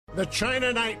The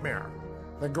China Nightmare,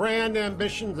 The Grand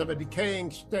Ambitions of a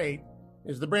Decaying State,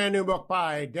 is the brand new book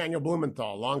by Daniel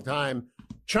Blumenthal, longtime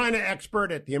China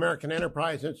expert at the American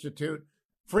Enterprise Institute,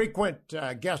 frequent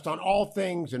guest on all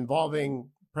things involving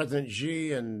President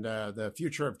Xi and the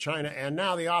future of China, and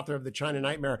now the author of The China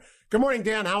Nightmare. Good morning,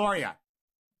 Dan. How are you?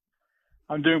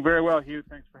 I'm doing very well, Hugh.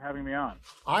 Thanks for having me on.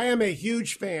 I am a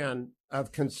huge fan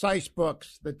of concise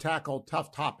books that tackle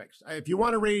tough topics. If you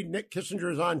want to read Nick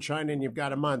Kissinger's On China and you've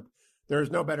got a month, there's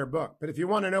no better book. But if you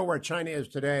want to know where China is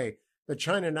today, The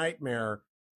China Nightmare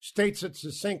states it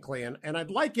succinctly. And I'd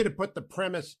like you to put the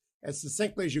premise as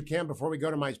succinctly as you can before we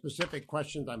go to my specific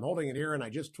questions. I'm holding it here and I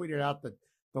just tweeted out the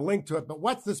link to it. But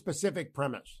what's the specific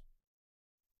premise?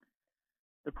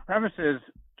 The premise is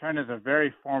China is a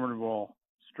very formidable,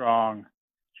 strong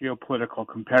geopolitical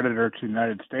competitor to the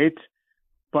United States,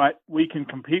 but we can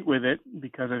compete with it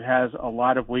because it has a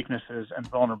lot of weaknesses and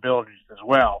vulnerabilities as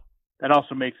well. That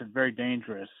also makes it very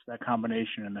dangerous, that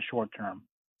combination in the short term.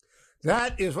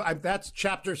 That's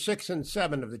chapter 6 and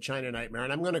 7 of The China Nightmare,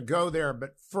 and I'm going to go there,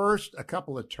 but first, a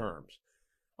couple of terms.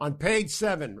 On page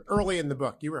 7, early in the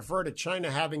book, you refer to China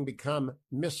having become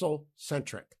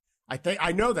missile-centric.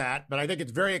 I know that, but I think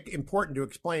it's very important to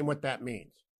explain what that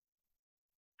means.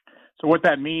 So what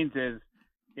that means is,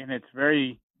 in its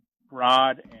very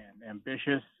broad and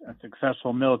ambitious and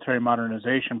successful military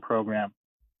modernization program,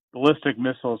 ballistic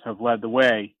missiles have led the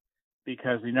way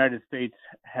because the United States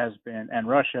has been, and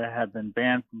Russia have been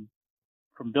banned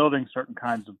from building certain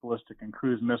kinds of ballistic and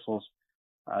cruise missiles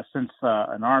since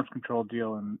an arms control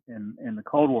deal in the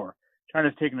Cold War.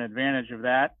 China's taken advantage of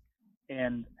that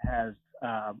and has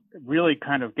really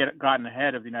kind of gotten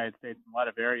ahead of the United States in a lot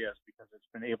of areas because it's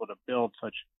been able to build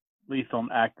such lethal and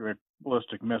accurate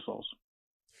ballistic missiles.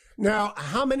 Now,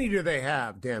 how many do they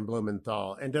have, Dan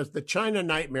Blumenthal? And does the China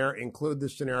Nightmare include the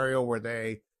scenario where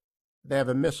they have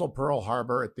a missile Pearl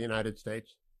Harbor at the United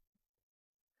States?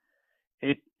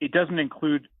 It doesn't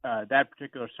include that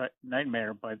particular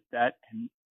nightmare, but that can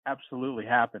absolutely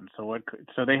happen. So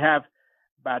they have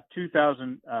about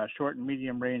 2,000 short and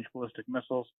medium range ballistic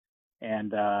missiles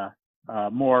and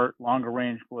more longer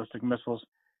range ballistic missiles.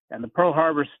 And the Pearl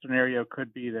Harbor scenario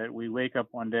could be that we wake up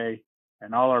one day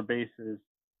and all our bases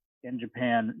in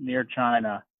Japan near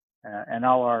China and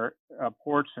all our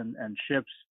ports and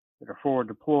ships that are forward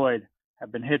deployed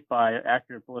have been hit by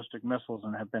accurate ballistic missiles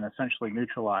and have been essentially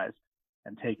neutralized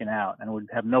and taken out. And would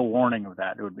have no warning of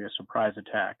that. It would be a surprise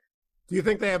attack. Do you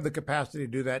think they have the capacity to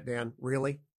do that, Dan?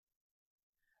 Really?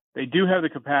 They do have the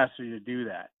capacity to do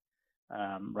that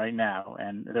right now.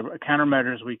 And there are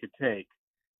countermeasures we could take.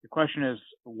 The question is,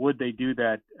 would they do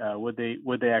that? Would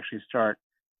they actually start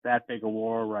that big a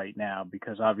war right now?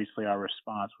 Because obviously our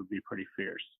response would be pretty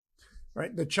fierce.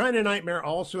 Right. The China Nightmare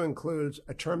also includes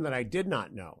a term that I did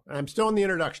not know. And I'm still in the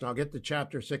introduction. I'll get to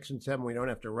chapter 6 and 7. We don't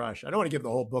have to rush. I don't want to give the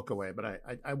whole book away, but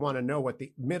I want to know what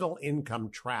the middle income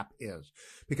trap is.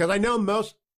 Because I know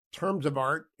most terms of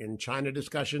art in China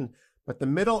discussion, but the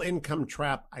middle income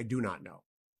trap, I do not know.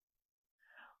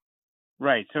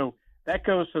 Right. So that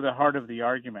goes to the heart of the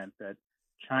argument that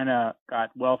China got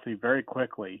wealthy very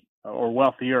quickly, or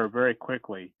wealthier very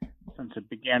quickly, since it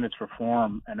began its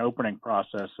reform and opening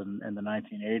process in the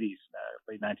 1980s,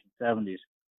 late 1970s.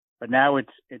 But now it's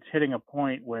hitting a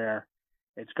point where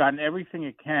it's gotten everything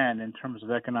it can in terms of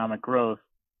economic growth,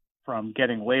 from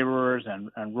getting laborers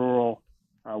and rural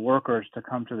workers to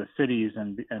come to the cities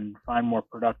and find more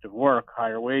productive work,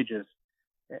 higher wages.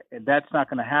 That's not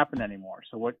going to happen anymore.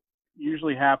 So what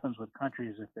usually happens with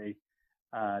countries if they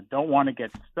don't want to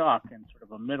get stuck in sort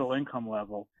of a middle income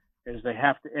level is they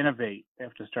have to innovate. They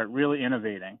have to start really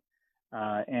innovating.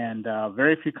 And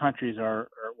very few countries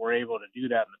were able to do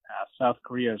that in the past. South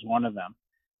Korea is one of them.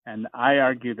 And I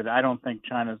argue that I don't think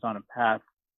China's on a path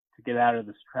to get out of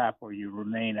this trap where you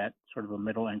remain at sort of a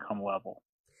middle income level.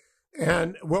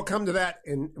 And we'll come to that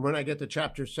when I get to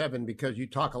chapter 7, because you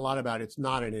talk a lot about it's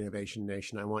not an innovation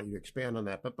nation. I want you to expand on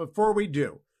that. But before we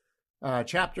do,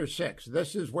 chapter 6,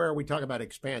 this is where we talk about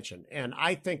expansion, and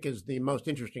I think is the most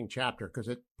interesting chapter because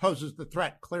it poses the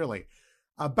threat clearly.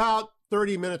 About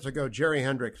 30 minutes ago,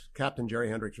 Captain Jerry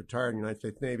Hendricks, retired in the United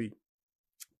States Navy,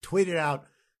 tweeted out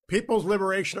People's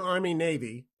Liberation Army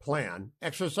Navy plan,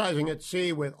 exercising at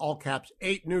sea with, all caps,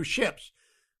 8 new ships,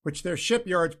 which their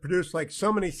shipyards produce like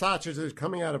so many sausages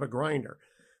coming out of a grinder.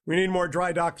 We need more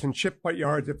dry docks and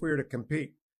shipyards if we were to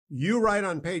compete. You write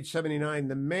on page 79,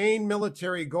 the main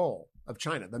military goal of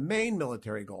China,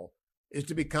 is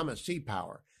to become a sea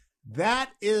power.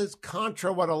 That is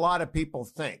contra what a lot of people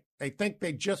think. They think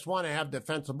they just want to have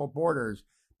defensible borders,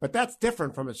 but that's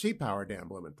different from a sea power, Dan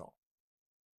Blumenthal.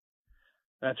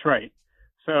 That's right.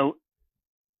 So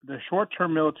the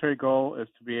short-term military goal is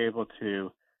to be able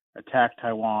to attack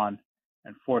Taiwan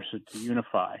and force it to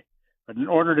unify. But in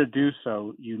order to do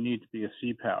so, you need to be a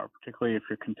sea power, particularly if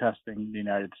you're contesting the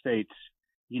United States.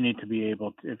 You need to be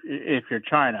able to, if you're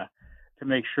China, to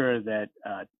make sure that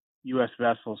U.S.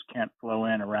 vessels can't flow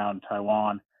in around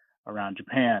Taiwan, around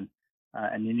Japan.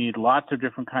 And you need lots of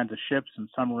different kinds of ships and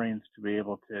submarines to be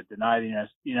able to deny the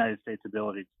United States'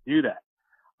 ability to do that.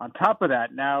 On top of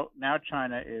that, now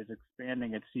China is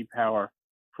expanding its sea power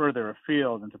further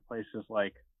afield into places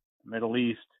like the Middle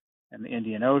East and the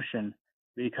Indian Ocean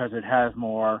because it has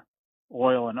more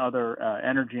oil and other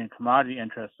energy and commodity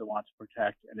interests it wants to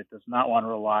protect, and it does not want to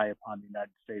rely upon the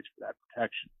United States for that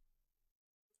protection.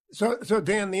 So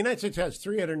Dan, the United States has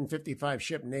 355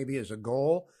 ship Navy as a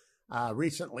goal.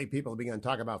 Recently, people have begun to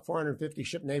talk about 450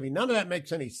 ship Navy. None of that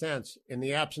makes any sense in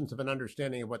the absence of an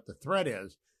understanding of what the threat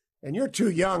is. And you're too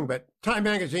young, but Time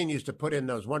Magazine used to put in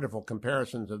those wonderful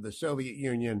comparisons of the Soviet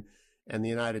Union and the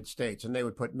United States. And they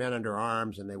would put men under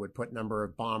arms, and they would put number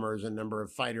of bombers and number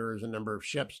of fighters and number of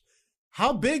ships.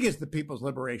 How big is the People's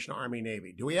Liberation Army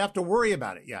Navy? Do we have to worry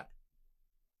about it yet?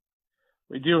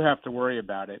 We do have to worry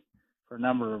about it for a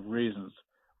number of reasons.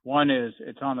 One is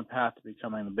it's on the path to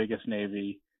becoming the biggest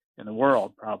Navy in the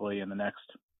world, probably in the next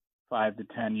 5 to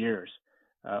 10 years,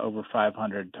 over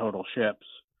 500 total ships.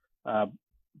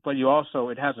 But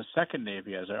it has a second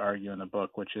Navy, as I argue in the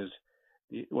book, which is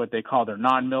what they call their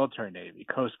non-military Navy,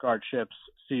 Coast Guard ships,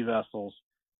 sea vessels,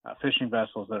 fishing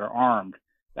vessels that are armed.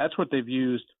 That's what they've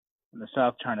used in the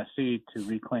South China Sea to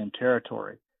reclaim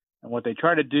territory. And what they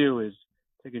try to do is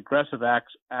take aggressive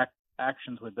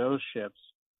actions with those ships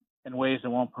in ways that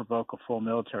won't provoke a full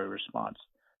military response.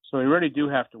 So we really do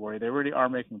have to worry. They really are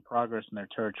making progress in their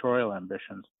territorial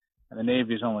ambitions, and the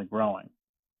Navy is only growing.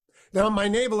 Now, my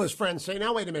navalist friends say,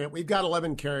 now, wait a minute, we've got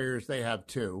 11 carriers, they have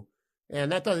 2. And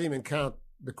that doesn't even count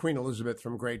the Queen Elizabeth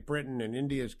from Great Britain and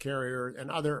India's carrier and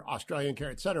other Australian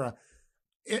carrier, et cetera.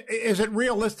 Is it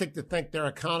realistic to think their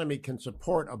economy can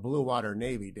support a blue water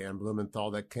Navy, Dan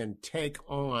Blumenthal, that can take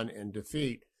on and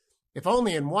defeat, if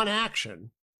only in one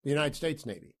action, the United States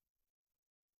Navy?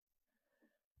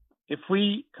 If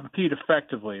we compete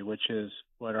effectively, which is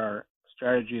what our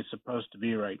strategy is supposed to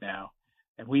be right now,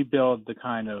 and we build the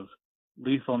kind of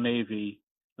lethal Navy,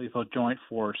 lethal joint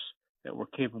force that we're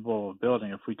capable of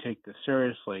building, if we take this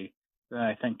seriously, then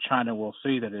I think China will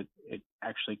see that it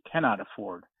actually cannot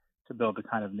afford to build the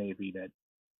kind of Navy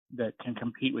that can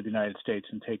compete with the United States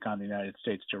and take on the United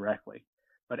States directly.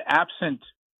 But absent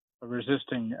a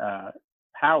resisting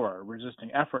power, a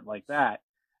resisting effort like that,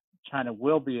 China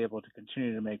will be able to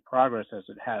continue to make progress as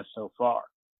it has so far.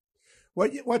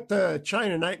 What the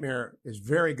China nightmare is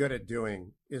very good at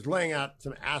doing is laying out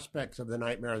some aspects of the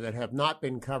nightmare that have not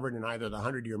been covered in either the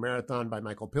 100-Year Marathon by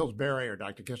Michael Pillsbury or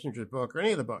Dr. Kissinger's book or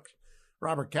any of the books,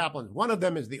 Robert Kaplan's. One of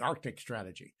them is the Arctic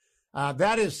strategy.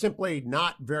 That is simply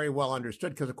not very well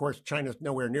understood because, of course, China's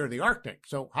nowhere near the Arctic.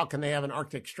 So how can they have an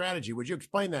Arctic strategy? Would you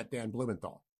explain that, Dan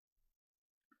Blumenthal?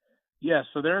 Yes,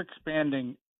 so they're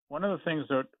expanding. One of the things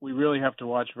that we really have to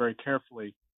watch very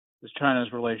carefully is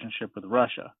China's relationship with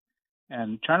Russia.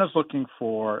 And China's looking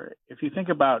for, if you think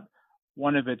about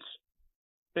one of its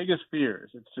biggest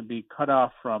fears, it's to be cut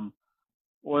off from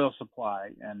oil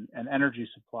supply and energy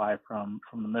supply from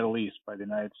the Middle East by the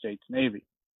United States Navy.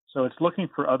 So it's looking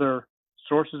for other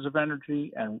sources of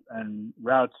energy and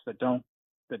routes that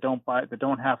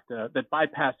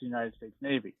bypass the United States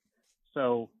Navy.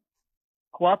 So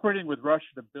cooperating with Russia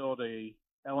to build a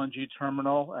LNG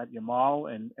terminal at Yamal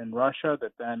in Russia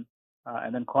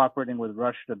and then cooperating with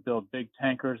Russia to build big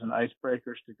tankers and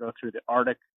icebreakers to go through the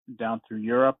Arctic down through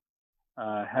Europe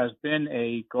has been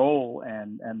a goal,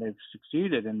 and they've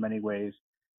succeeded in many ways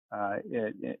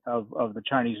of the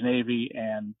Chinese Navy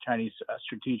and Chinese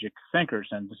strategic thinkers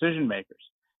and decision makers.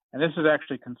 And this has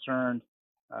actually concerned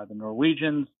the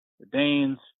Norwegians, the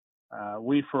Danes.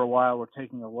 We, for a while, were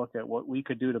taking a look at what we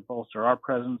could do to bolster our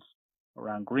presence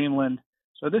around Greenland.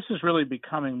 So this is really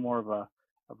becoming more of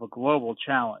a global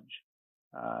challenge.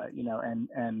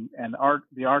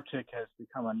 The Arctic has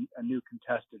become a new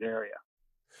contested area.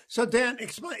 So Dan,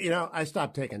 explain, I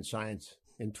stopped taking science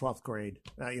in 12th grade.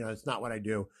 It's not what I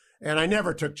do. And I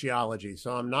never took geology.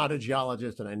 So I'm not a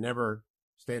geologist and I never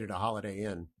stayed at a Holiday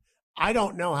Inn. I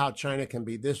don't know how China can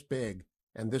be this big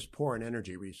and this poor in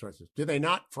energy resources. Do they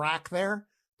not frack there?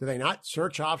 Do they not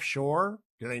search offshore?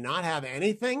 Do they not have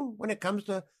anything when it comes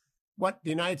to what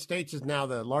the United States is now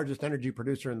the largest energy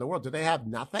producer in the world? Do they have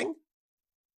nothing?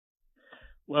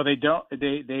 Well, they don't.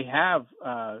 They have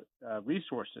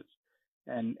resources,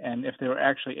 and if they were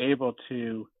actually able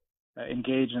to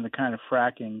engage in the kind of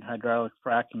fracking, hydraulic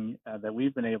fracking that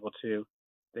we've been able to,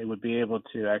 they would be able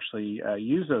to actually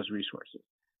use those resources.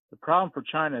 The problem for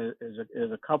China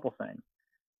is a couple things.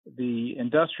 The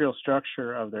industrial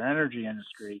structure of their energy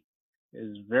industry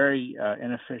is very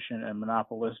inefficient and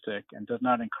monopolistic and does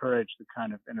not encourage the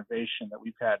kind of innovation that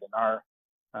we've had in our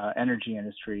energy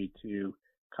industry to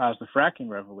cause the fracking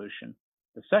revolution.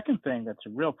 The second thing that's a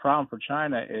real problem for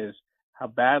China is how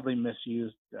badly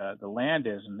misused the land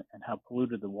is and how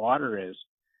polluted the water is.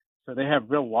 So they have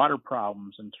real water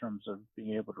problems in terms of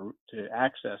being able to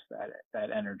access that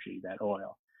energy, that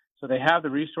oil. So they have the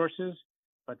resources,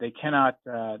 but they cannot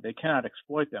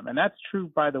exploit them. And that's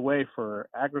true, by the way, for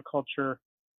agriculture,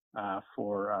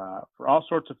 for all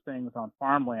sorts of things on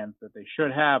farmlands that they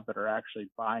should have, but are actually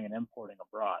buying and importing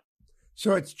abroad.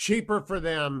 So it's cheaper for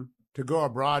them to go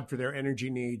abroad for their energy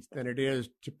needs than it is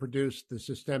to produce the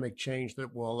systemic change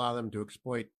that will allow them to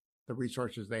exploit the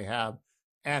resources they have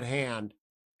at hand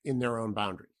in their own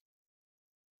boundaries.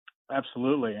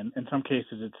 Absolutely. And in some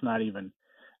cases, it's not even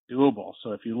doable.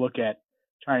 So if you look at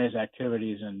China's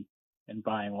activities in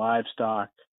buying livestock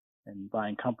and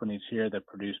buying companies here that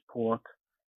produce pork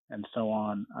and so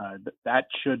on, that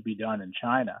should be done in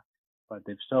China. But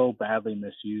they've so badly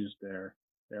misused their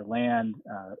land.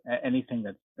 Anything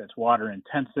that's water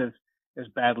intensive is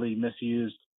badly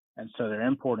misused. And so they're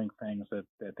importing things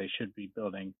that they should be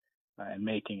building and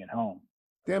making at home.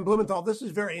 Dan Blumenthal, this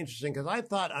is very interesting because I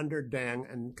thought under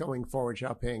Deng and going forward,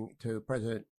 Xiaoping to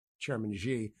President Chairman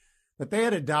Xi, that they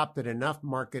had adopted enough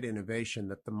market innovation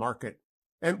that the market,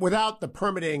 and without the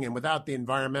permitting and without the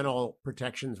environmental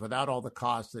protections, without all the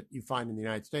costs that you find in the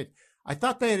United States, I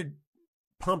thought they had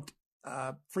pumped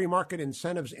free market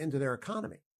incentives into their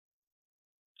economy.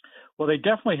 Well, they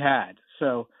definitely had.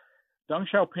 So Deng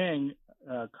Xiaoping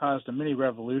caused a mini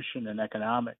revolution in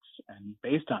economics and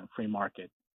based on free market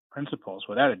principles,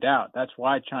 without a doubt. That's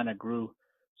why China grew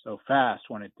so fast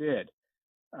when it did.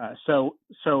 So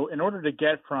in order to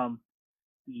get from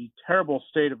the terrible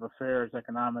state of affairs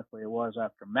economically it was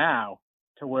after Mao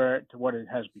to what it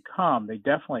has become, they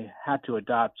definitely had to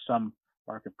adopt some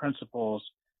market principles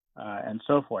and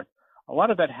so forth. A lot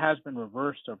of that has been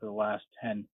reversed over the last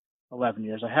 10, 11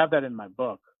 years. I have that in my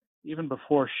book. Even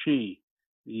before Xi,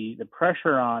 the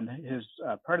pressure on his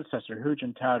predecessor, Hu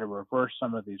Jintao, to reverse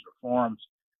some of these reforms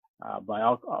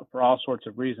for all sorts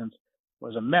of reasons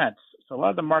was immense. So a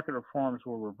lot of the market reforms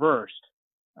were reversed.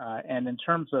 And in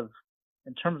terms of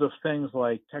things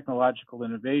like technological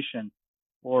innovation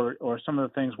or some of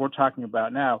the things we're talking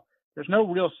about now, there's no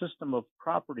real system of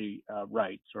property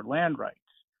rights or land rights.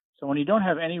 So when you don't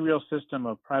have any real system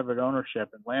of private ownership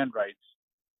and land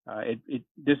rights,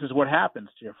 this is what happens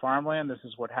to your farmland. This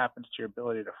is what happens to your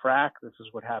ability to frack. This is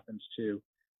what happens to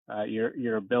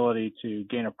your ability to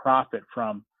gain a profit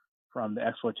from the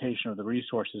exploitation of the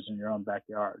resources in your own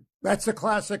backyard. That's the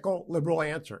classical liberal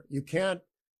answer. You can't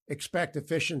expect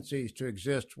efficiencies to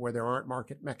exist where there aren't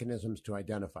market mechanisms to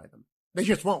identify them. They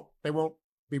just won't. They won't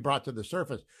be brought to the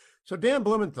surface. So Dan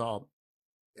Blumenthal,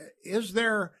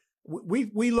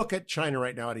 we look at China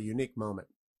right now at a unique moment.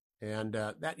 And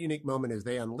that unique moment is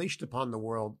they unleashed upon the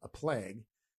world a plague.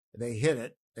 They hid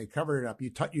it. They covered it up.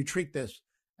 You treat this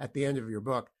at the end of your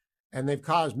book. And they've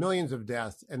caused millions of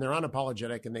deaths, and they're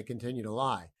unapologetic, and they continue to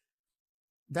lie.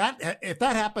 If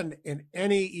that happened in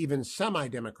any even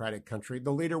semi-democratic country,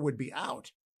 the leader would be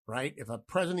out, right? If a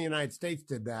president of the United States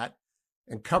did that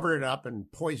and covered it up and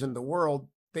poisoned the world,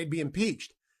 they'd be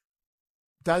impeached.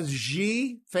 Does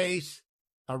Xi face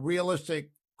a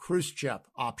realistic Khrushchev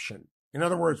option? In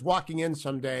other words, walking in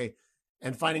someday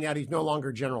and finding out he's no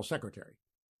longer general secretary?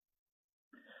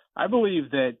 I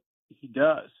believe that he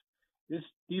does.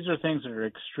 These are things that are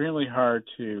extremely hard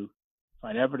to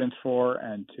find evidence for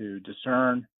and to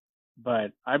discern.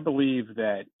 But I believe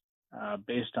that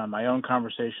based on my own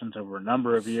conversations over a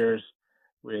number of years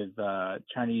with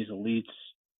Chinese elites,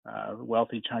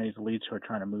 wealthy Chinese elites who are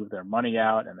trying to move their money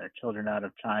out and their children out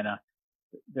of China,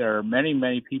 there are many,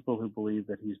 many people who believe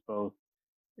that he's both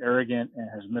arrogant and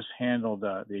has mishandled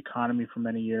the economy for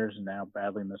many years and now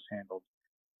badly mishandled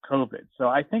COVID. So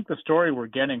I think the story we're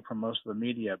getting from most of the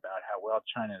media about how well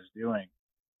China is doing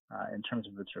in terms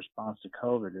of its response to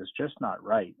COVID is just not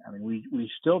right. I mean,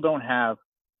 we still don't have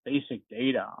basic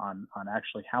data on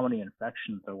actually how many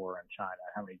infections there were in China,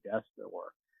 how many deaths there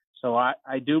were. So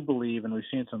I do believe, and we've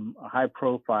seen some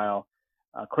high-profile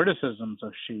criticisms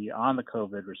of Xi on the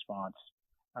COVID response,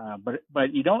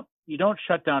 but you don't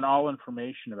shut down all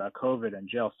information about COVID and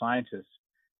jail scientists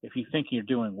if you think you're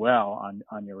doing well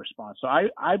on your response. So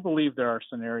I believe there are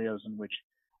scenarios in which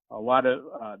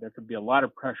there could be a lot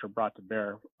of pressure brought to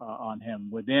bear on him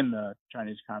within the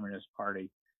Chinese Communist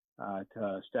Party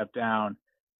to step down.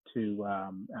 to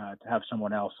have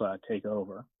someone else take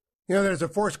over. There's a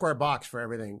 4 square box for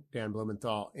everything, Dan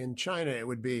Blumenthal. In China, it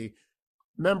would be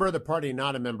member of the party,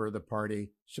 not a member of the party,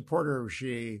 supporter of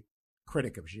Xi,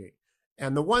 critic of Xi.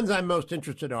 And the ones I'm most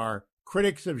interested are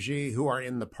critics of Xi who are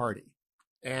in the party.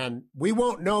 And we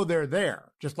won't know they're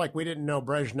there, just like we didn't know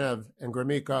Brezhnev and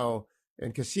Gromyko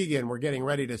and Kosygin were getting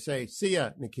ready to say, see ya,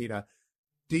 Nikita.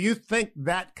 Do you think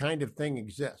that kind of thing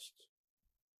exists?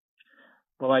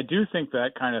 Well, I do think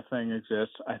that kind of thing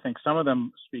exists. I think some of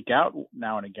them speak out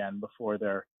now and again before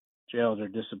they're jailed or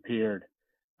disappeared.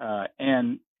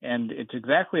 And it's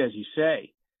exactly as you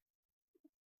say.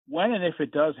 When and if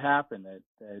it does happen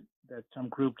that some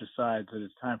group decides that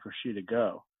it's time for Xi to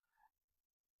go,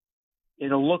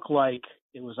 it'll look like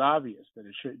it was obvious that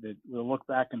we'll look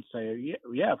back and say,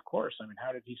 yeah, of course. I mean,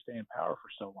 how did he stay in power for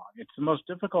so long? It's the most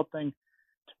difficult thing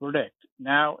to predict.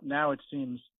 Now it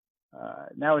seems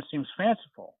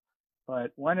fanciful,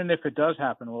 but when and if it does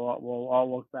happen, we'll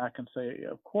all look back and say,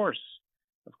 of course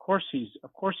he's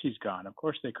gone. Of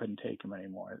course they couldn't take him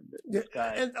anymore. This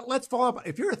guy. And let's follow up.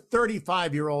 If you're a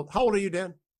 35-year-old, how old are you,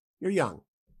 Dan? You're young.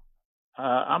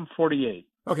 I'm 48.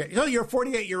 Okay, so you're a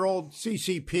 48-year-old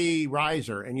CCP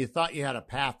riser, and you thought you had a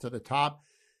path to the top,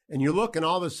 and you look, and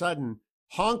all of a sudden,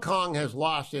 Hong Kong has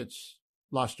lost its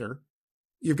luster.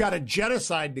 You've got a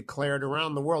genocide declared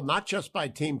around the world, not just by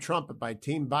Team Trump, but by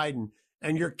Team Biden,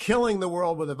 and you're killing the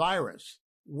world with a virus.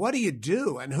 What do you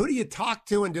do? And who do you talk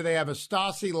to? And do they have a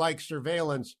Stasi-like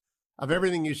surveillance of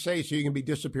everything you say so you can be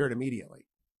disappeared immediately?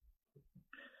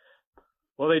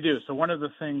 Well, they do. So one of the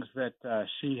things that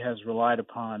Xi has relied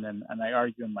upon, and I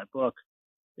argue in my book,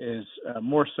 is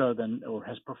more so than, or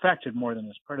has perfected more than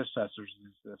his predecessors,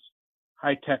 is this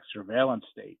high-tech surveillance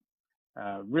state,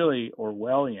 really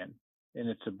Orwellian in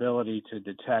its ability to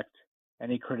detect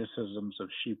any criticisms of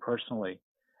Xi personally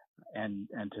and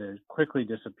to quickly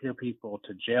disappear people,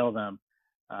 to jail them,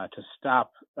 to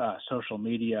stop social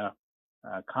media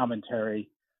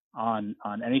commentary on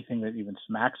anything that even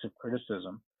smacks of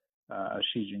criticism of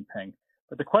Xi Jinping.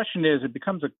 But the question is, it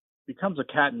becomes a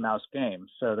cat and mouse game.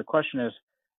 So the question is,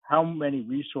 how many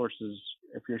resources,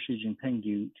 if you're Xi Jinping, do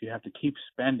you have to keep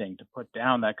spending to put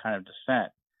down that kind of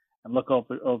dissent and look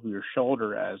over your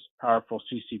shoulder as powerful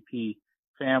CCP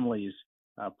families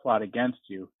plot against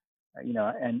you?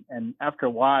 And after a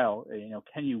while,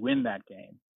 can you win that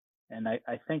game? And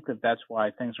I think that's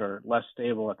why things are less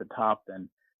stable at the top than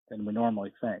we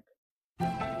normally think.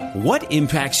 What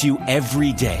impacts you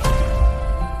every day?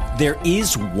 There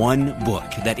is one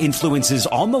book that influences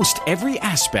almost every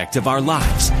aspect of our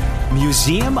lives.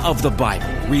 Museum of the Bible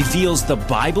reveals the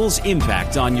Bible's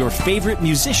impact on your favorite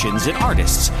musicians and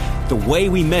artists, the way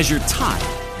we measure time,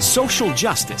 social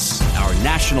justice, our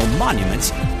national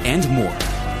monuments, and more.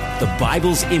 The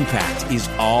Bible's impact is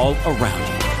all around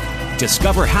you.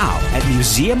 Discover how at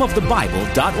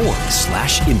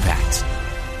museumofthebible.org/impact.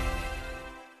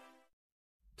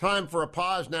 Time for a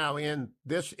pause now in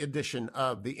this edition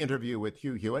of The Interview with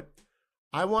Hugh Hewitt.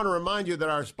 I want to remind you that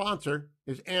our sponsor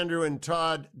is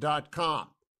andrewandtodd.com.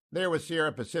 They're with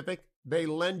Sierra Pacific. They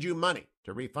lend you money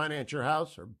to refinance your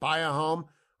house or buy a home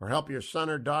or help your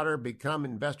son or daughter become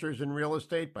investors in real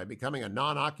estate by becoming a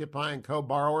non-occupying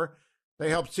co-borrower. They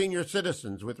help senior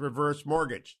citizens with reverse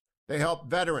mortgage. They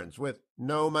help veterans with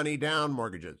no money down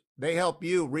mortgages. They help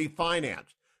you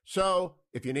refinance. So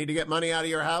if you need to get money out of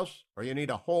your house or you need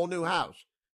a whole new house,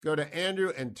 go to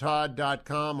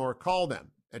andrewandtodd.com or call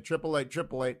them at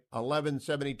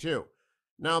 888-888-1172.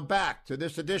 Now back to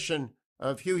this edition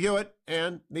of Hugh Hewitt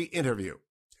and The Interview.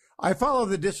 I follow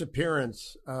the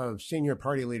disappearance of senior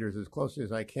party leaders as closely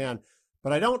as I can,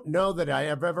 but I don't know that I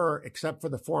have ever, except for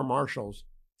the 4 marshals,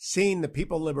 seen the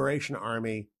People Liberation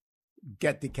Army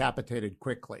get decapitated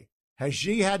quickly. Has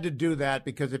Xi had to do that?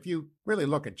 Because if you really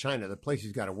look at China, the place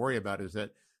he's got to worry about is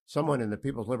that someone in the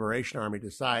People's Liberation Army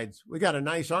decides, we got a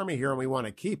nice army here and we want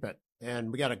to keep it.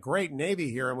 And we got a great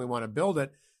Navy here and we want to build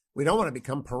it. We don't want to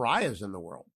become pariahs in the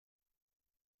world.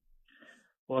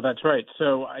 Well, that's right.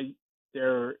 So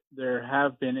there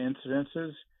have been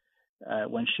incidences.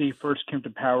 When Xi first came to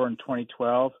power in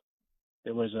 2012,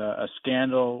 there was a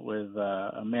scandal with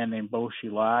a man named Bo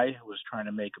Xilai, who was trying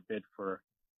to make a bid for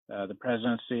the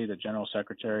presidency, the general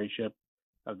secretaryship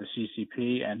of the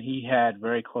CCP, and he had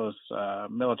very close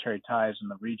military ties in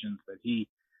the regions that he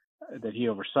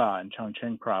oversaw in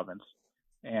Chongqing province.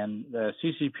 And the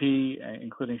CCP,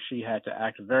 including Xi, had to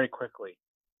act very quickly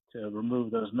to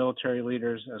remove those military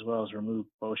leaders as well as remove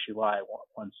Bo Xilai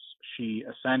once Xi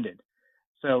ascended.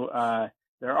 So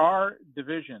there are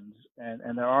divisions,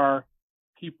 and there are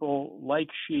people like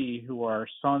Xi who are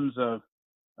sons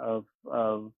of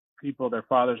people, their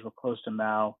fathers were close to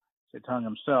Mao Zedong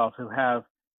himself, who have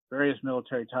various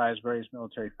military ties, various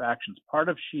military factions. Part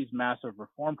of Xi's massive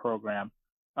reform program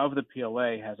of the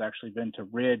PLA has actually been to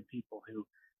rid people who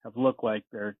have looked like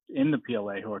they're in the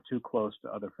PLA who are too close to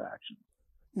other factions.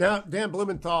 Now, Dan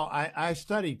Blumenthal, I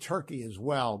studied Turkey as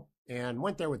well and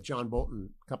went there with John Bolton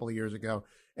a couple of years ago.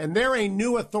 And they're a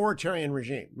new authoritarian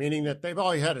regime, meaning that they've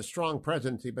always had a strong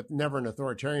presidency, but never an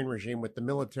authoritarian regime with the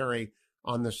military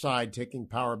on the side taking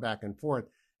power back and forth.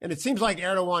 And it seems like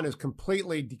Erdogan has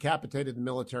completely decapitated the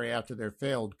military after their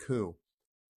failed coup.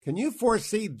 Can you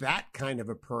foresee that kind of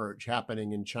a purge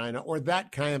happening in China, or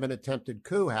that kind of an attempted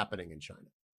coup happening in China?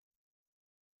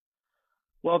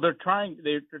 Well, they're trying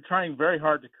very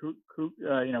hard to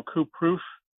coup-proof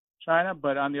China,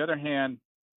 but on the other hand,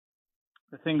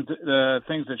 the things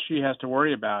that Xi has to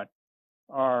worry about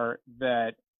are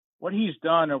that what he's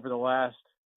done over the last,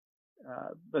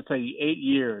 let's say, 8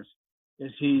 years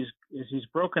is he's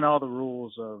broken all the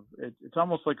rules of it. It's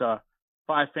almost like a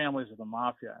 5 families of the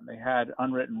mafia, and they had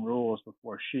unwritten rules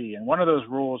before Xi. And one of those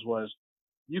rules was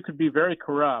you could be very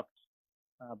corrupt,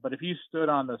 but if you stood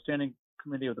on the standing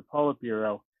committee of the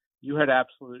Politburo, you had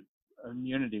absolute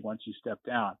immunity once you stepped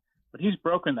down. But he's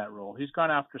broken that rule. He's gone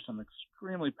after some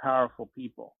extremely powerful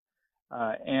people,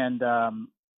 but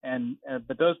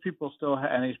those people still,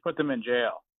 and he's put them in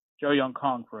jail. Zhou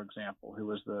Yongkong, for example, who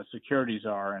was the security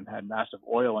czar and had massive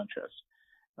oil interests.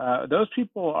 Those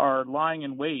people are lying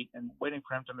in wait and waiting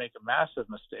for him to make a massive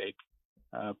mistake,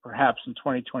 perhaps in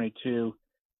 2022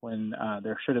 when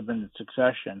there should have been a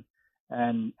succession.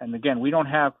 And again, we don't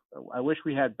have. I wish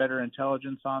we had better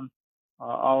intelligence on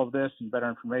all of this and better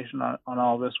information on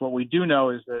all of this. What we do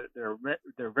know is that there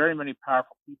are very many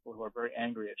powerful people who are very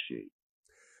angry at Xi.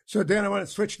 So, Dan, I want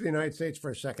to switch to the United States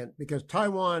for a second, because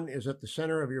Taiwan is at the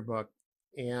center of your book,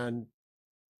 and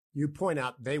you point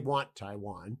out they want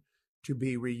Taiwan to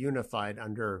be reunified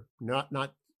under not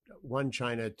one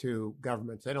China, two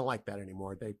governments. They don't like that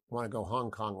anymore. They want to go Hong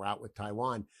Kong route with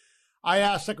Taiwan. I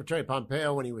asked Secretary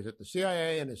Pompeo when he was at the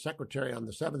CIA and his secretary on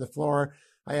the 7th floor,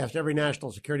 I asked every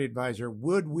national security advisor,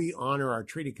 would we honor our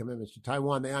treaty commitments to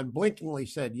Taiwan? They unblinkingly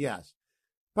said yes.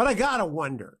 But I got to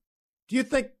wonder, do you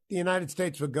think the United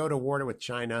States would go to war with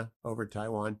China over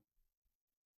Taiwan?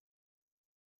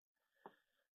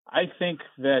 I think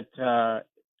that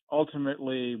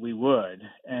ultimately we would.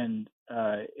 And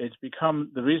it's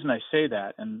become, the reason I say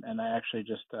that, and I actually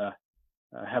just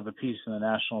have a piece in the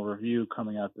National Review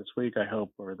coming out this week, I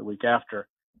hope, or the week after,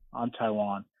 on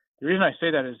Taiwan. The reason I say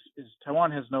that is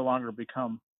Taiwan has no longer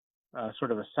become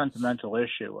sort of a sentimental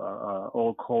issue,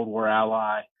 old Cold War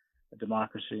ally, a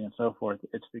democracy, and so forth.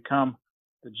 It's become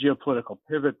the geopolitical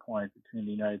pivot point between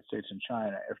the United States and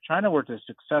China. If China were to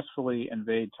successfully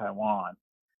invade Taiwan,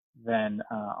 then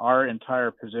our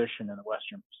entire position in the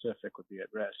Western Pacific would be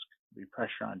at risk. There'd be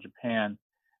pressure on Japan.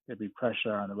 There'd be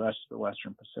pressure on the rest of the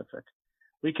Western Pacific.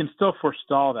 We can still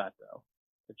forestall that, though.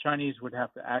 The Chinese would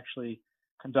have to actually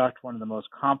conduct one of the most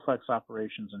complex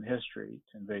operations in history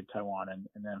to invade Taiwan, and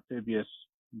an amphibious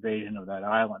invasion of that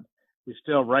island. We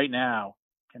still, right now,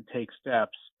 can take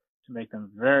steps to make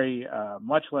them very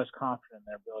much less confident in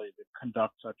their ability to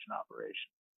conduct such an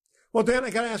operation. Well, Dan, I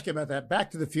got to ask you about that.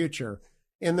 Back to the Future.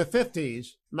 In the 50s,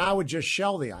 Mao would just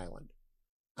shell the island,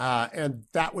 and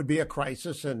that would be a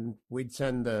crisis, and we'd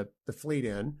send the fleet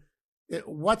in.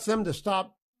 What's them to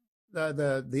stop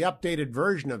the updated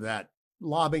version of that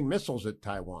lobbing missiles at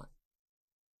Taiwan?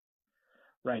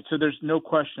 Right. So there's no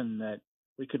question that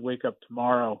we could wake up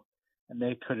tomorrow and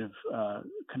they could have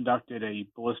conducted a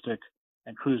ballistic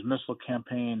and cruise missile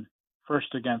campaign,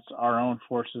 first against our own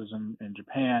forces in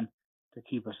Japan to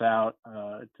keep us out,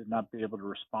 to not be able to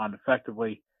respond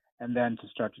effectively, and then to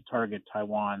start to target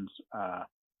Taiwan's,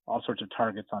 all sorts of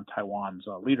targets on Taiwan's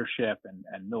leadership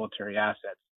and military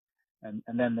assets. And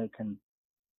then they can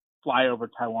fly over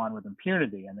Taiwan with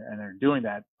impunity, and they're doing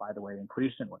that, by the way,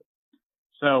 increasingly.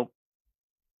 So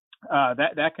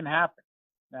that can happen.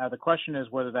 Now the question is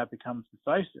whether that becomes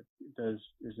decisive. Is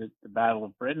it the Battle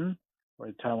of Britain,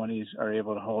 where the Taiwanese are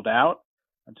able to hold out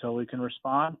until we can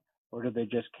respond, or do they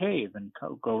just cave and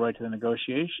go right to the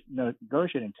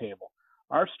negotiating table?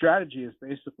 Our strategy is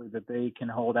basically that they can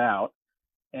hold out,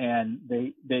 and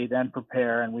they then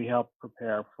prepare, and we help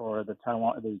prepare for the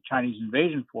Chinese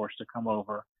invasion force to come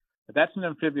over. But that's an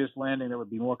amphibious landing that would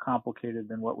be more complicated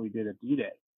than what we did at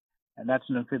D-Day. And that's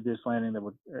an amphibious landing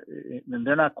that and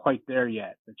they're not quite there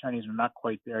yet. The Chinese are not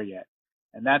quite there yet.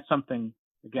 And that's something,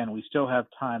 again, we still have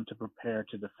time to prepare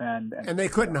to defend. And they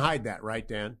couldn't hide that, right,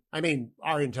 Dan? I mean,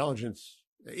 our intelligence,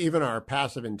 even our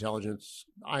passive intelligence,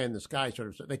 eye in the sky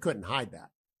sort of, they couldn't hide that.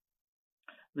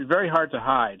 It'd be very hard to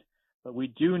hide. But we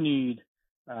do need,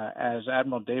 as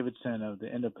Admiral Davidson of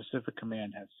the Indo-Pacific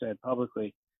Command has said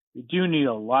publicly, we do need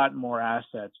a lot more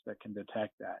assets that can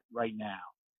detect that right now.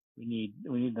 We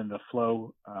need them to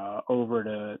flow over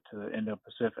to the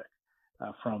Indo-Pacific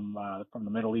from the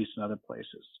Middle East and other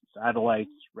places.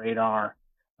 Satellites, radar,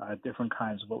 different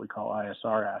kinds of what we call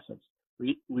ISR assets.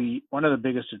 We one of the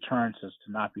biggest deterrents is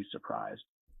to not be surprised.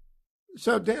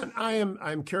 So Dan,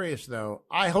 I'm curious though.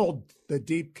 I hold the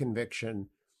deep conviction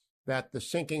that the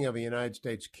sinking of a United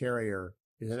States carrier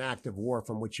is an act of war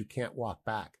from which you can't walk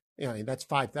back. That's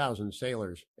 5,000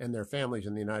 sailors and their families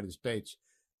in the United States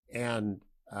and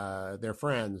their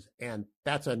friends, and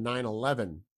that's a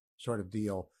 9/11 sort of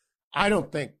deal. I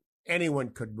don't think anyone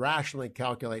could rationally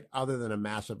calculate other than a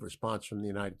massive response from the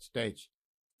United States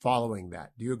following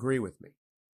that. Do you agree with me?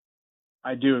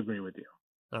 I do agree with you.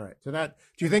 All right. So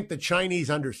do you think the Chinese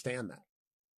understand that?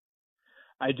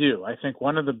 I do. I think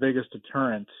one of the biggest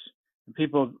deterrents, and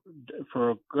people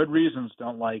for good reasons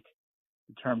don't like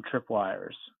the term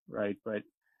tripwires, right? But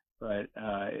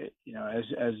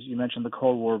as you mentioned the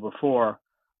Cold War before,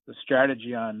 the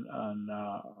strategy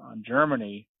on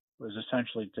Germany was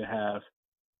essentially to have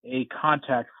a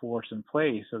contact force in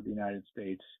place of the United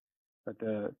States, but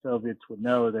the Soviets would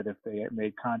know that if they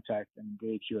made contact and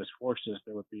engaged U.S. forces,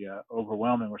 there would be an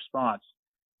overwhelming response.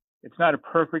 It's not a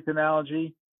perfect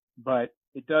analogy, but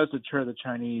it does deter the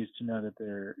Chinese to know that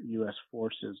their U.S.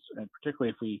 forces, and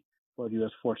particularly if we put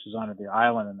U.S. forces onto the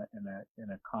island in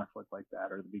a conflict like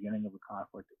that, or the beginning of a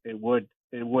conflict, it would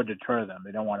deter them.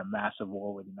 They don't want a massive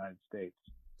war with the United States.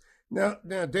 Now,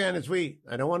 Dan,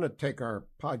 I don't want to take our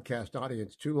podcast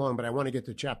audience too long, but I want to get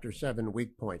to Chapter 7,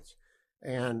 weak points.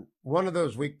 And one of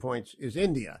those weak points is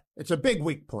India. It's a big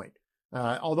weak point.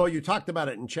 Although you talked about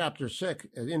it in Chapter 6,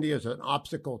 India is an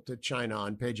obstacle to China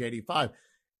on page 85.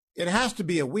 It has to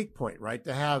be a weak point, right?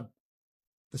 To have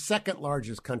the second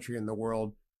largest country in the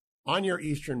world on your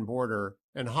eastern border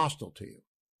and hostile to you.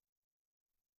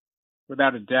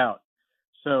 Without a doubt.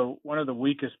 So one of the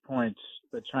weakest points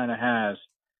that China has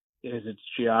is its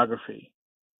geography,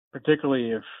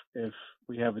 particularly if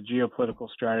we have a geopolitical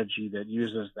strategy that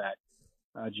uses that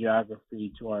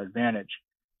geography to our advantage.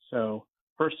 So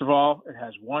first of all, it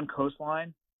has one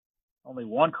coastline, only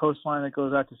one coastline that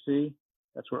goes out to sea.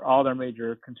 That's where all their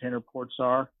major container ports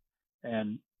are.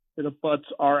 And it abuts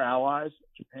our allies,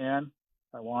 Japan,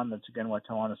 Taiwan, that's again why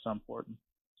Taiwan is so important,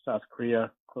 South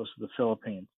Korea, close to the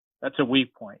Philippines. That's a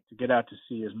weak point. To get out to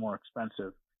sea is more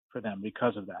expensive for them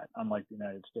because of that, unlike the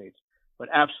United States. But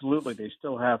absolutely, they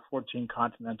still have 14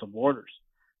 continental borders.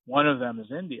 One of them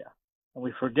is India. And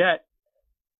we forget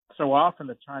so often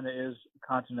that China is a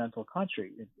continental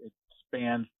country. It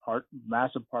spans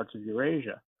massive parts of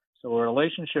Eurasia. So a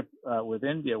relationship with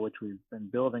India, which we've been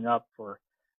building up for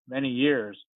many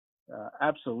years,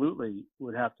 absolutely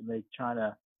would have to make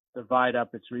China divide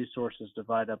up its resources,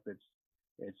 divide up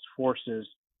its forces,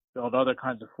 build other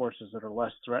kinds of forces that are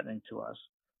less threatening to us.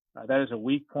 That is a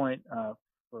weak point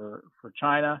for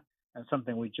China, and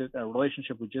something a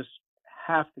relationship we just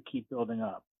have to keep building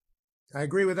up. I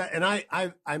agree with that, and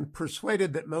I'm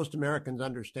persuaded that most Americans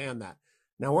understand that.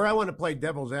 Now, where I want to play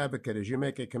devil's advocate is you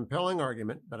make a compelling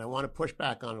argument, but I want to push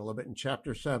back on it a little bit in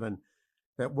Chapter 7,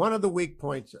 that one of the weak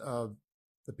points of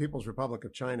the People's Republic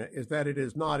of China is that it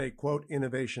is not a, quote,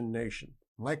 innovation nation.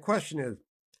 My question is,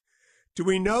 do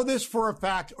we know this for a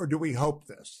fact or do we hope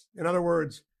this? In other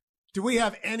words, do we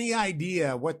have any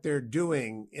idea what they're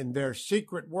doing in their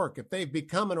secret work? If they've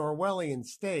become an Orwellian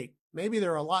state, maybe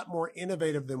they're a lot more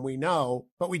innovative than we know,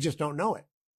 but we just don't know it.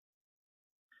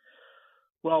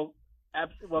 What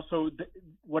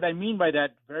I mean by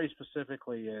that very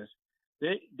specifically is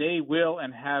they will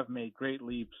and have made great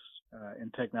leaps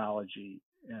in technology,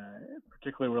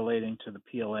 particularly relating to the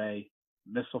PLA,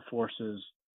 missile forces,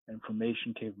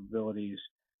 information capabilities,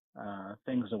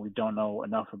 things that we don't know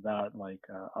enough about, like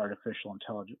artificial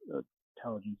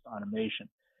intelligence automation.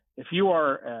 If you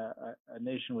are a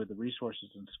nation with the resources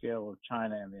and scale of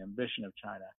China and the ambition of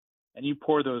China, and you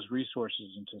pour those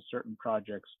resources into certain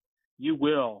projects, you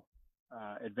will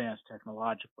advance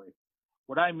technologically.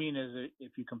 What I mean is,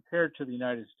 if you compare to the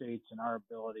United States and our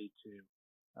ability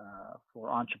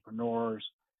for entrepreneurs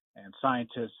and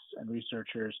scientists and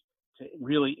researchers to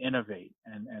really innovate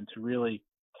and to really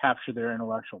capture their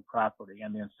intellectual property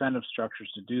and the incentive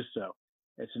structures to do so,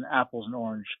 it's an apples and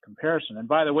orange comparison. And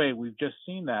by the way, we've just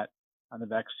seen that on the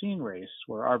vaccine race,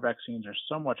 where our vaccines are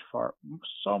so much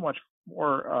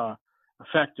more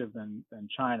effective than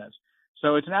China's.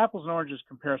 So it's an apples and oranges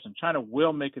comparison. China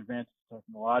will make advances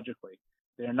technologically.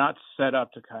 They're not set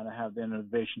up to kind of have the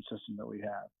innovation system that we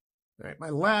have. All right. My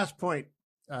last point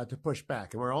to push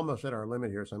back, and we're almost at our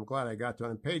limit here, so I'm glad I got to it.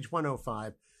 On page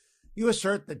 105, you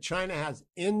assert that China has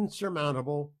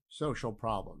insurmountable social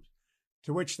problems,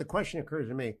 to which the question occurs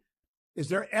to me, is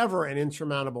there ever an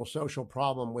insurmountable social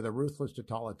problem with a ruthless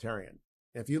totalitarian?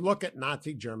 If you look at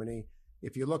Nazi Germany,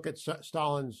 if you look at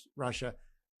Stalin's Russia,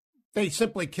 they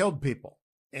simply killed people.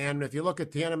 And if you look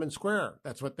at Tiananmen Square,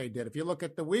 that's what they did. If you look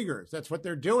at the Uyghurs, that's what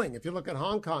they're doing. If you look at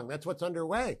Hong Kong, that's what's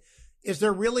underway. Is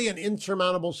there really an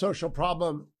insurmountable social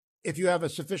problem if you have a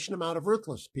sufficient amount of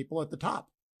ruthless people at the top?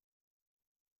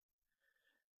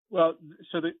 Well,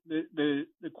 so the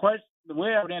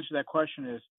way I would answer that question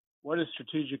is, what is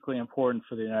strategically important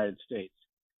for the United States?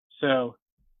 So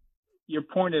your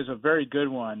point is a very good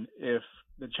one. If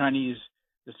the Chinese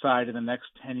decide in the next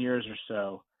 10 years or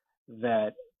so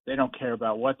that they don't care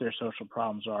about what their social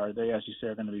problems are, they, as you say,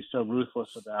 are going to be so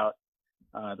ruthless about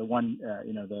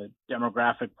the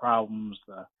demographic problems,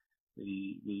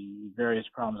 the various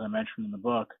problems I mentioned in the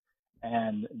book,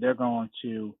 and they're going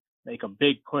to make a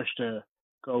big push to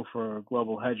go for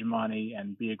global hegemony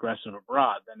and be aggressive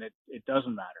abroad, then it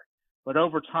doesn't matter. But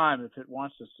over time, if it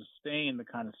wants to sustain the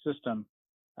kind of system,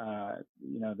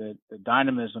 the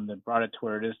dynamism that brought it to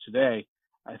where it is today,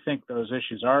 I think those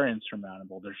issues are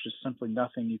insurmountable. There's just simply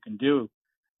nothing you can do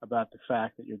about the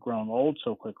fact that you're growing old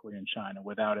so quickly in China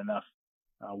without enough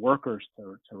workers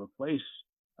to replace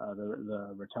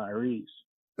the retirees.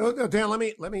 No, Dan,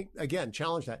 let me again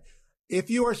challenge that. If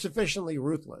you are sufficiently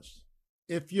ruthless,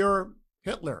 if you're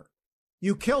Hitler,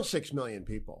 you kill 6 million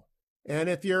people, and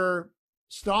if you're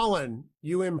Stalin,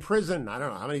 you imprison, I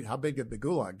don't know, how big did the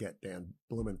Gulag get, Dan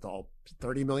Blumenthal?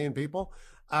 30 million people?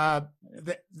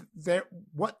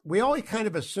 We always kind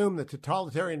of assume that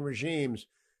totalitarian regimes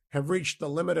have reached the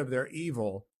limit of their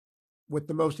evil with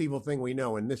the most evil thing we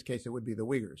know. In this case, it would be the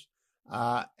Uyghurs.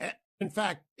 In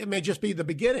fact, it may just be the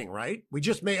beginning, right? We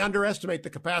just may underestimate the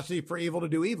capacity for evil to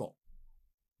do evil.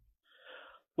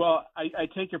 Well, I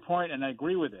take your point, and I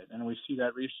agree with it. And we see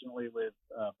that recently with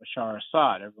Bashar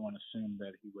Assad. Everyone assumed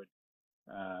that he would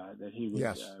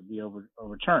yes. Be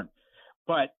overturned.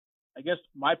 But I guess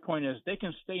my point is they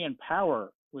can stay in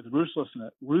power with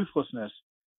ruthlessness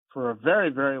for a very,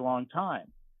 very long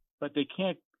time, but they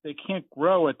can't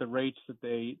grow at the rates that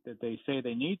they say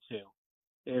they need to.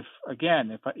 If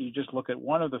you just look at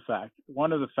one of the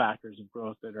factors of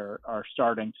growth that are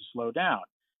starting to slow down,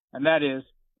 and that is,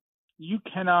 you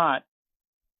cannot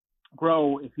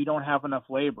grow if you don't have enough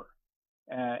labor,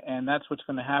 and that's what's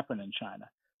going to happen in China.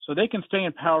 So they can stay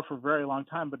in power for a very long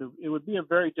time, but it would be a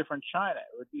very different China.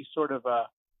 It would be sort of a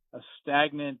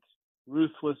stagnant,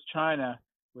 ruthless China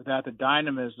without the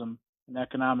dynamism and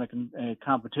economic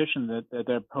competition that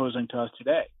they're posing to us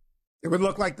today. It would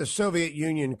look like the Soviet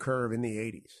Union curve in the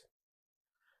 80s.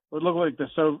 It would look like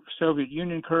the Soviet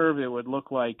Union curve. It would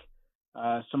look like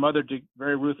some other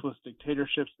very ruthless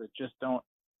dictatorships that just don't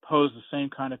pose the same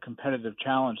kind of competitive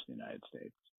challenge to the United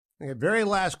States. Okay, very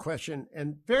last question,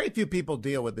 and very few people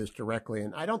deal with this directly,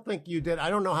 and I don't think you did. I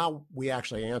don't know how we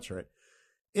actually answer it.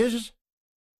 Is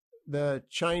the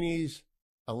Chinese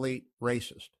elite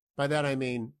racist? By that I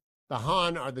mean the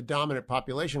Han are the dominant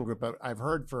population group. I've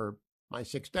heard for my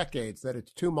 6 decades that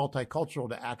it's too multicultural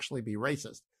to actually be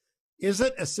racist. Is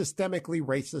it a systemically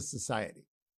racist society?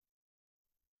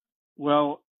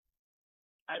 Well,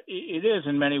 it is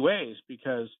in many ways,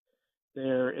 because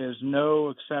there is no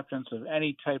acceptance of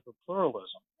any type of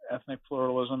pluralism, ethnic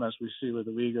pluralism, as we see with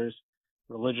the Uyghurs,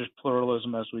 religious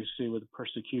pluralism, as we see with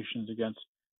persecutions against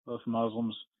both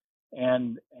Muslims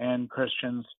and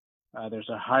Christians. There's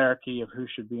a hierarchy of who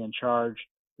should be in charge.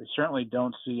 We certainly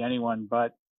don't see anyone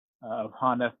but of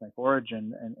Han ethnic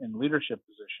origin in leadership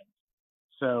positions.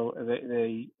 So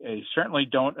they certainly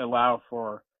don't allow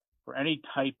for any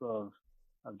type of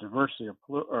diversity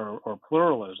or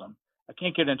pluralism. I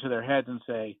can't get into their heads and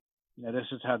say, this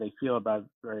is how they feel about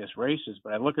various races,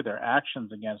 but I look at their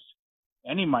actions against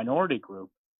any minority group,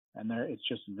 and it's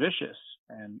just vicious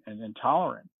and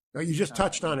intolerant. No, you just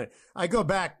touched on it. I go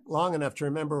back long enough to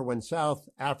remember when South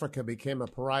Africa became a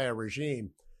pariah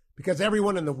regime, because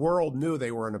everyone in the world knew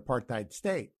they were an apartheid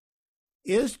state.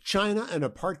 Is China an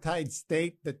apartheid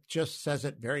state that just says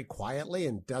it very quietly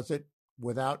and does it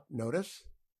without notice?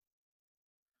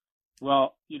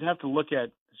 Well, you'd have to look at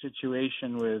the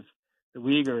situation with the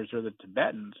Uyghurs or the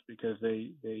Tibetans, because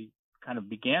they kind of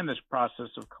began this process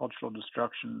of cultural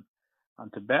destruction on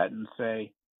Tibet, and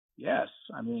say, yes,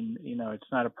 I mean,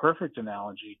 it's not a perfect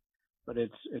analogy, but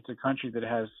it's a country that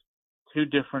has 2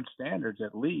 different standards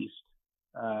at least,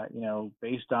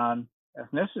 based on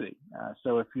ethnicity.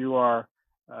 So if you are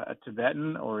a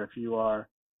Tibetan, or if you are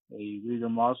a Uyghur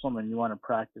Muslim and you want to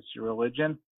practice your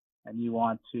religion, and you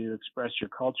want to express your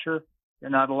culture, you're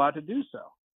not allowed to do so.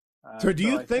 So do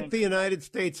you think the United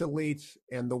States elites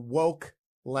and the woke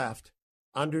left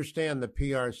understand the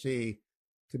PRC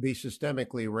to be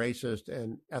systemically racist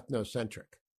and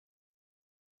ethnocentric?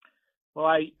 Well,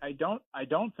 I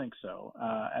don't think so,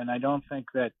 and I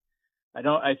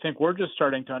think we're just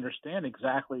starting to understand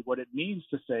exactly what it means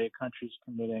to say a country's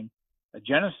committing a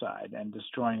genocide and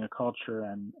destroying a culture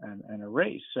and a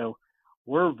race. So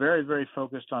we're very, very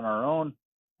focused on our own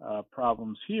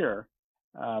problems here,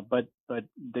 but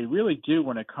they really do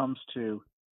when it comes to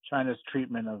China's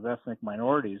treatment of ethnic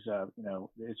minorities.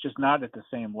 It's just not at the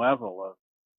same level of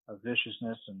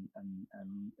viciousness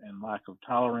and lack of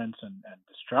tolerance and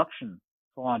destruction,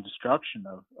 full-on destruction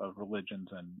of religions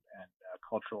and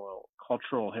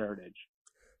cultural heritage.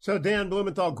 So Dan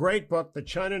Blumenthal, great book, The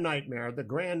China Nightmare, The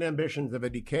Grand Ambitions of a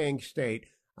Decaying State.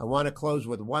 I want to close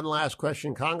with one last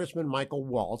question. Congressman Michael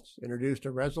Waltz introduced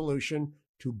a resolution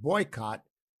to boycott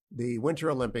the Winter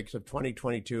Olympics of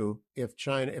 2022 if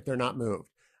they're not moved.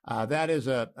 That is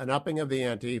an upping of the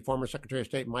ante. Former Secretary of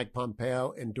State Mike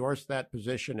Pompeo endorsed that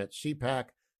position at CPAC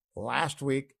last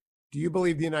week. Do you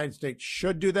believe the United States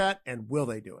should do that, and will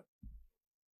they do it?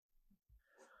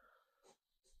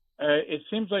 It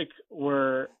seems like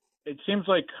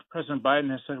President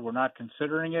Biden has said we're not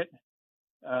considering it.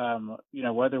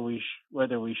 Whether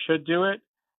we should do it.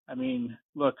 I mean,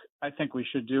 look, I think we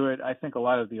should do it. I think a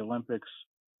lot of the Olympics,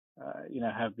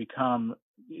 have become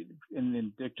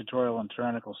in dictatorial and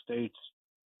tyrannical states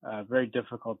very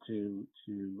difficult to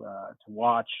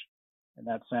watch in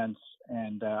that sense.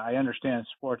 And I understand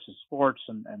sports is sports,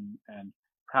 and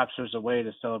perhaps there's a way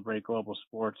to celebrate global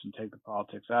sports and take the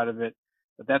politics out of it.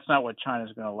 But that's not what China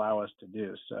is going to allow us to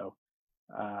do. So,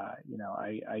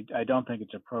 I don't think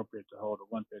it's appropriate to hold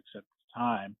Olympics at this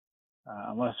time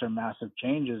unless there are massive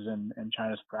changes in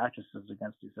China's practices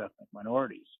against these ethnic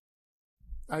minorities.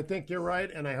 I think you're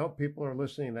right, and I hope people are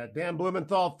listening to that. Dan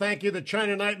Blumenthal, thank you. The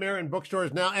China Nightmare in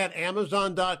bookstores now at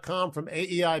Amazon.com from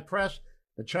AEI Press.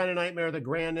 The China Nightmare, The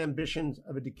Grand Ambitions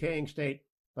of a Decaying State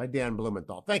by Dan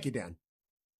Blumenthal. Thank you, Dan.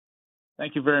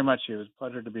 Thank you very much, Hugh. It was a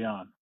pleasure to be on.